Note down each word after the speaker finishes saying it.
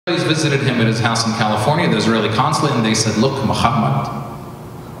Israelis visited him at his house in California, the Israeli consulate, and they said, "Look, Muhammad,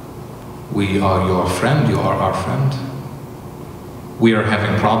 we are your friend, you are our friend. We are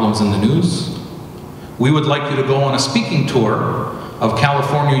having problems in the news. We would like you to go on a speaking tour of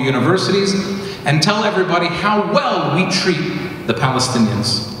California universities and tell everybody how well we treat the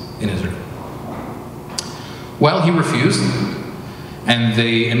Palestinians in Israel." Well, he refused, and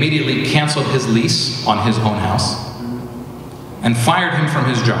they immediately canceled his lease on his own house and fired him from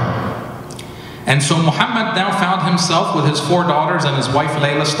his job. And so Muhammad now found himself with his 4 daughters and his wife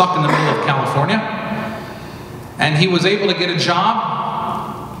Layla stuck in the middle of California. And he was able to get a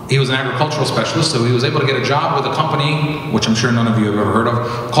job. He was an agricultural specialist, so he was able to get a job with a company, which I'm sure none of you have ever heard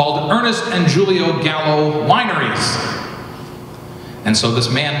of, called Ernest and Julio Gallo Wineries. And so this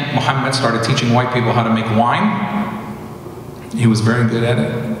man, Muhammad, started teaching white people how to make wine. He was very good at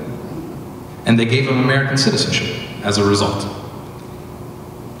it. And they gave him American citizenship as a result.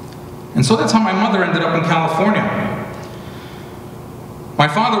 And so that's how my mother ended up in California. My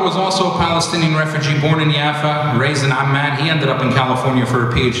father was also a Palestinian refugee, born in Jaffa, raised in Amman. He ended up in California for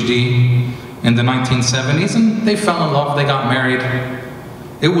a PhD in the 1970s, and they fell in love, they got married.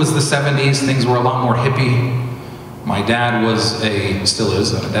 It was the 70s, things were a lot more hippie. My dad still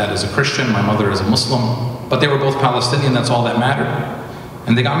is, my dad is a Christian, my mother is a Muslim, but they were both Palestinian, that's all that mattered.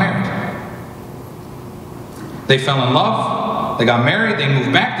 And they got married. They fell in love, they got married, they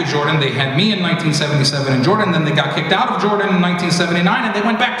moved back to Jordan. They had me in 1977 in Jordan, then they got kicked out of Jordan in 1979, and they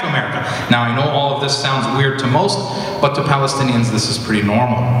went back to America. Now, I know all of this sounds weird to most, but to Palestinians, this is pretty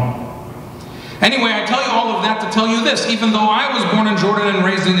normal. Anyway, I tell you all of that to tell you this. Even though I was born in Jordan and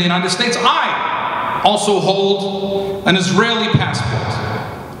raised in the United States, I also hold an Israeli passport.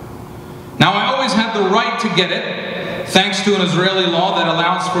 Now, I always had the right to get it, thanks to an Israeli law that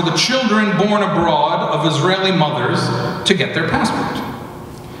allows for the children born abroad of Israeli mothers to get their passport.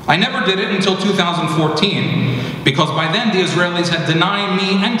 I never did it until 2014, because by then the Israelis had denied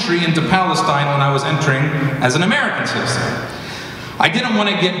me entry into Palestine when I was entering as an American citizen. I didn't want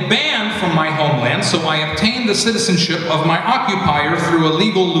to get banned from my homeland, so I obtained the citizenship of my occupier through a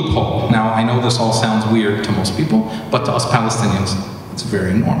legal loophole. Now, I know this all sounds weird to most people, but to us Palestinians, it's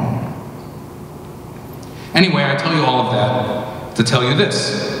very normal. Anyway, I tell you all of that to tell you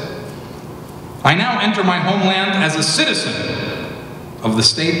this. I now enter my homeland as a citizen of the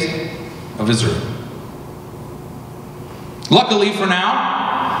state of Israel. Luckily for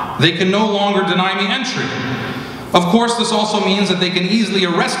now, they can no longer deny me entry. Of course, this also means that they can easily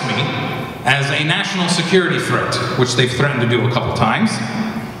arrest me as a national security threat, which they've threatened to do a couple times,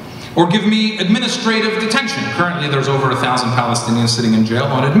 or give me administrative detention. Currently, there's over 1,000 Palestinians sitting in jail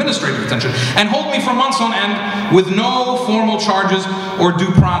on administrative detention, and hold me for months on end with no formal charges or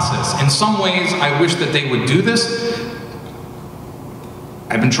due process. In some ways, I wish that they would do this.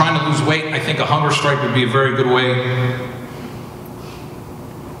 I've been trying to lose weight. I think a hunger strike would be a very good way.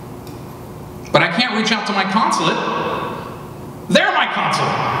 But I can't reach out to my consulate. They're my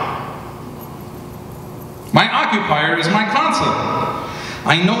consulate. My occupier is my consulate.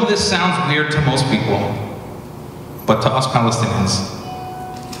 I know this sounds weird to most people, but to us Palestinians,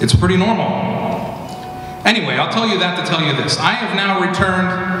 it's pretty normal. Anyway, I'll tell you that to tell you this. I have now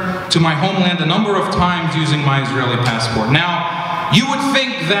returned to my homeland a number of times using my Israeli passport. Now, you would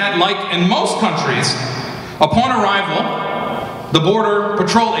think that, like in most countries, upon arrival, the border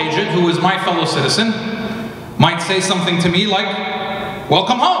patrol agent, who is my fellow citizen, might say something to me like,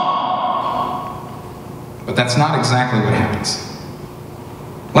 "Welcome home." But that's not exactly what happens.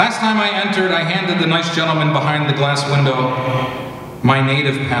 Last time I entered, I handed the nice gentleman behind the glass window my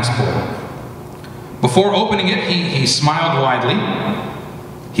native passport. Before opening it, he smiled widely.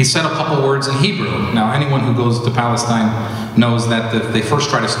 He said a couple words in Hebrew. Now, anyone who goes to Palestine knows that they first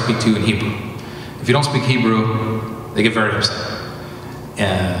try to speak to you in Hebrew. If you don't speak Hebrew, they get very upset.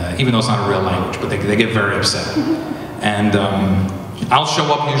 Even though it's not a real language, but they get very upset. And I'll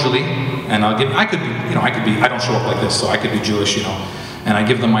show up usually, and I don't show up like this, so I could be Jewish, and I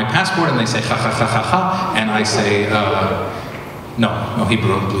give them my passport, and they say, "Ha, ha, ha, ha, ha," and I say, no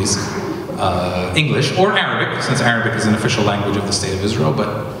Hebrew, please. English, or Arabic, since Arabic is an official language of the state of Israel,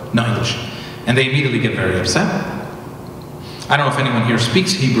 but no English. And they immediately get very upset. I don't know if anyone here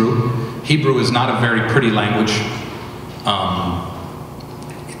speaks Hebrew. Hebrew is not a very pretty language.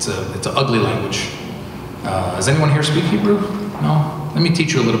 It's an ugly language. Does anyone here speak Hebrew? No? Let me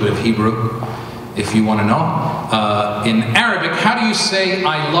teach you a little bit of Hebrew, if you want to know. In Arabic, how do you say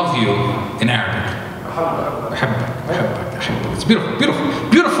 "I love you" in Arabic? It's beautiful, beautiful,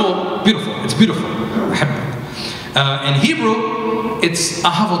 beautiful, beautiful. It's beautiful. In Hebrew, it's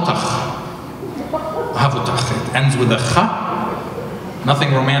ahavotach. It ends with a cha.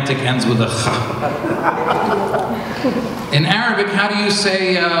 Nothing romantic ends with a kha. In Arabic, how do you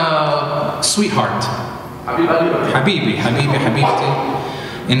say sweetheart? Habibi, habibi,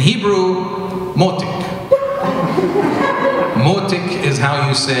 habibti. In Hebrew, motik. Motik is how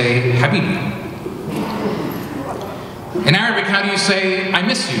you say habibi. In Arabic, how do you say I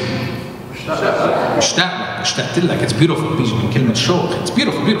miss you? It's beautiful. It's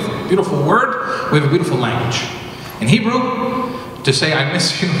beautiful, beautiful, beautiful word. We have a beautiful language. In Hebrew, to say I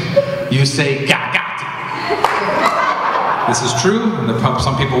miss you, you say gagati. This is true.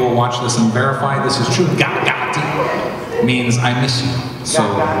 Some people will watch this and verify this is true. Gagati means I miss you. So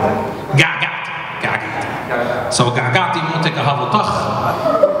gagati, gagati. So gagati motek ahavotach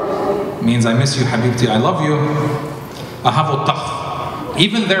means I miss you, habibti, I love you. Ahavotach.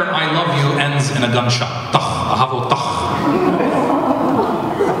 Even their I love you ends in a gunshot. Tach, ahavotach.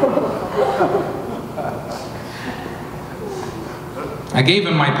 I gave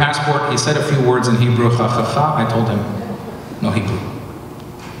him my passport. He said a few words in Hebrew, ha ha ha. I told him, no Hebrew.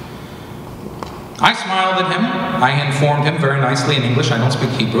 I smiled at him. I informed him very nicely in English. I don't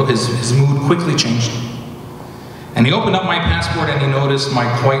speak Hebrew. His mood quickly changed. And he opened up my passport and he noticed my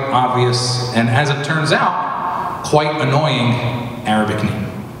quite obvious, and as it turns out, quite annoying Arabic name.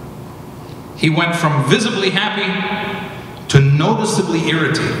 He went from visibly happy to noticeably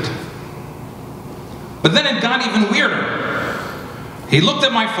irritated. But then it got even weirder. He looked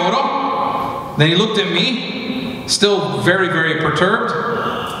at my photo, then he looked at me, still very, very perturbed,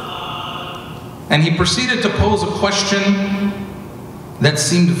 and he proceeded to pose a question that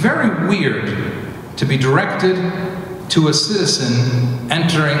seemed very weird to be directed to a citizen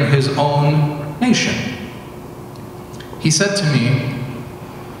entering his own nation. He said to me,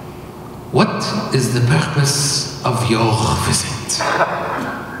 "What is the purpose of your visit?"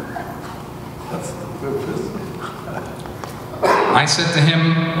 I said to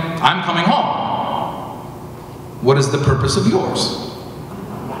him, "I'm coming home. What is the purpose of yours?"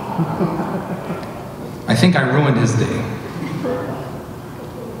 I think I ruined his day.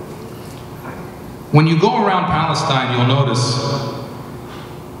 When you go around Palestine, you'll notice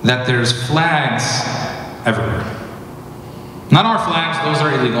that there's flags everywhere. Not our flags, those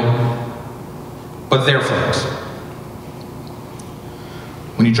are illegal, but their flags.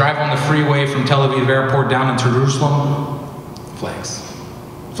 When you drive on the freeway from Tel Aviv airport down into Jerusalem, flags.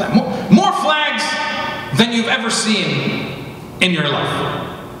 More flags than you've ever seen in your life.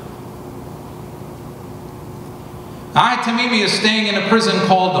 Ahad Tamimi is staying in a prison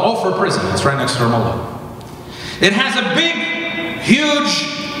called the Ofer prison. It's right next to Ramallah. It has a big, huge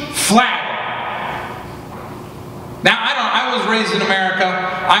flag. Now, I was raised in America.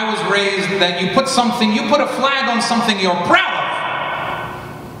 I was raised that you put a flag on something you're proud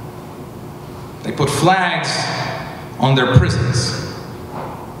of. They put flags on their prisons.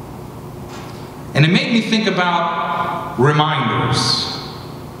 And it made me think about reminders.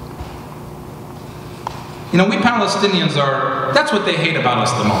 You know, we Palestinians that's what they hate about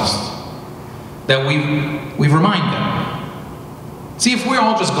us the most. That we remind them. See, if we're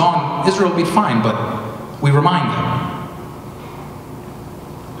all just gone, Israel would be fine, but we remind them.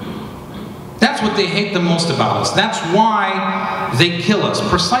 That's what they hate the most about us. That's why they kill us,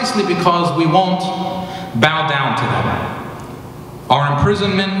 precisely because we won't bow down to them. Our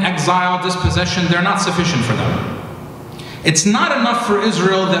imprisonment, exile, dispossession, they're not sufficient for them. It's not enough for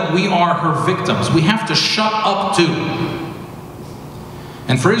Israel that we are her victims. We have to shut up too.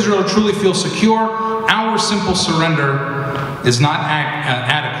 And for Israel to truly feel secure, our simple surrender is not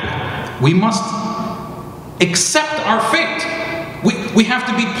adequate. We must accept our fate. We have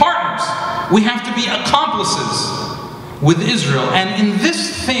to be partners. We have to be accomplices with Israel. And in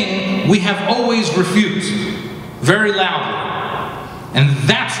this thing, we have always refused, very loudly. And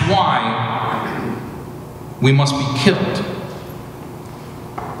that's why we must be killed.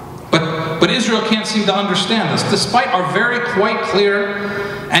 But Israel can't seem to understand this. Despite our very quite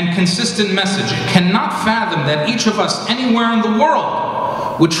clear and consistent message, it cannot fathom that each of us anywhere in the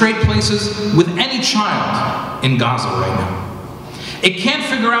world would trade places with any child in Gaza right now. It can't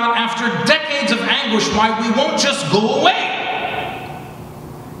figure out, after decades of anguish, why we won't just go away.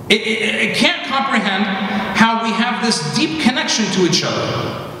 It can't comprehend how we have this deep connection to each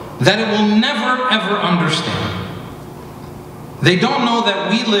other that it will never, ever understand. They don't know that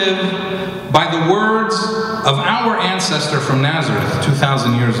we live by the words of our ancestor from Nazareth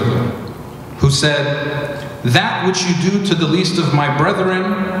 2,000 years ago, who said, "That which you do to the least of my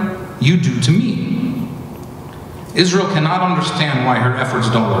brethren, you do to me." Israel cannot understand why her efforts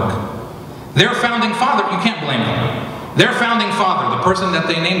don't work. Their founding father, you can't blame them. Their founding father, the person that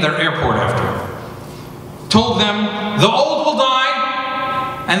they named their airport after, told them, "The old will die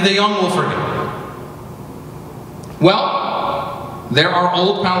and the young will forget. Well, there are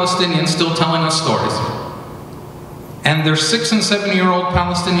old Palestinians still telling us stories. And there's 6- and 7-year-old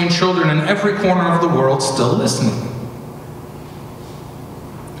Palestinian children in every corner of the world still listening.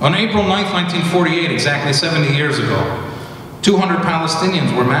 On April 9th, 1948, exactly 70 years ago, 200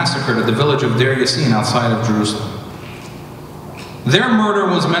 Palestinians were massacred at the village of Deir Yassin outside of Jerusalem. Their murder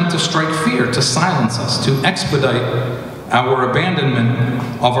was meant to strike fear, to silence us, to expedite our abandonment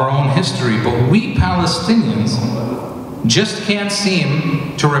of our own history. But we Palestinians just can't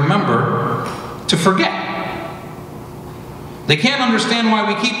seem to remember to forget. They can't understand why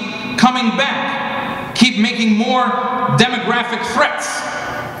we keep coming back, keep making more demographic threats.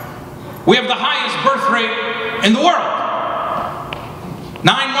 We have the highest birth rate in the world.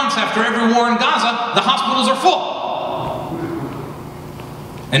 9 months after every war in Gaza, the hospitals are full.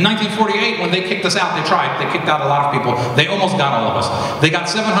 In 1948, when they kicked us out, they kicked out a lot of people. They almost got all of us. They got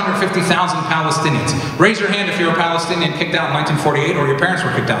 750,000 Palestinians. Raise your hand if you're a Palestinian kicked out in 1948, or your parents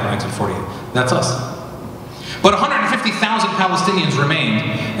were kicked out in 1948. That's us. But 150,000 Palestinians remained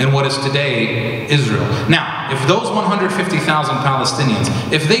in what is today Israel. Now, if those 150,000 Palestinians,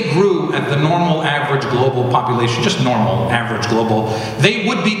 if they grew at the normal average global population, just normal average global, they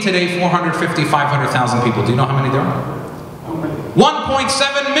would be today 450,000, 500,000 people. Do you know how many there are?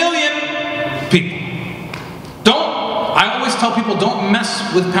 1.7 million people. I always tell people, don't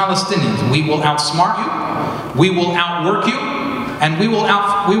mess with Palestinians. We will outsmart you, we will outwork you, and we will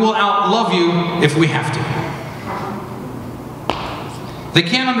outlove you if we have to. They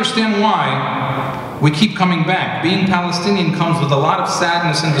can't understand why we keep coming back. Being Palestinian comes with a lot of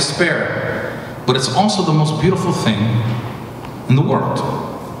sadness and despair, but it's also the most beautiful thing in the world.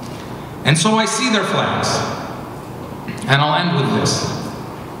 And so I see their flags, and I'll end with this.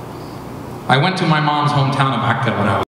 I went to my mom's hometown of Akka when I was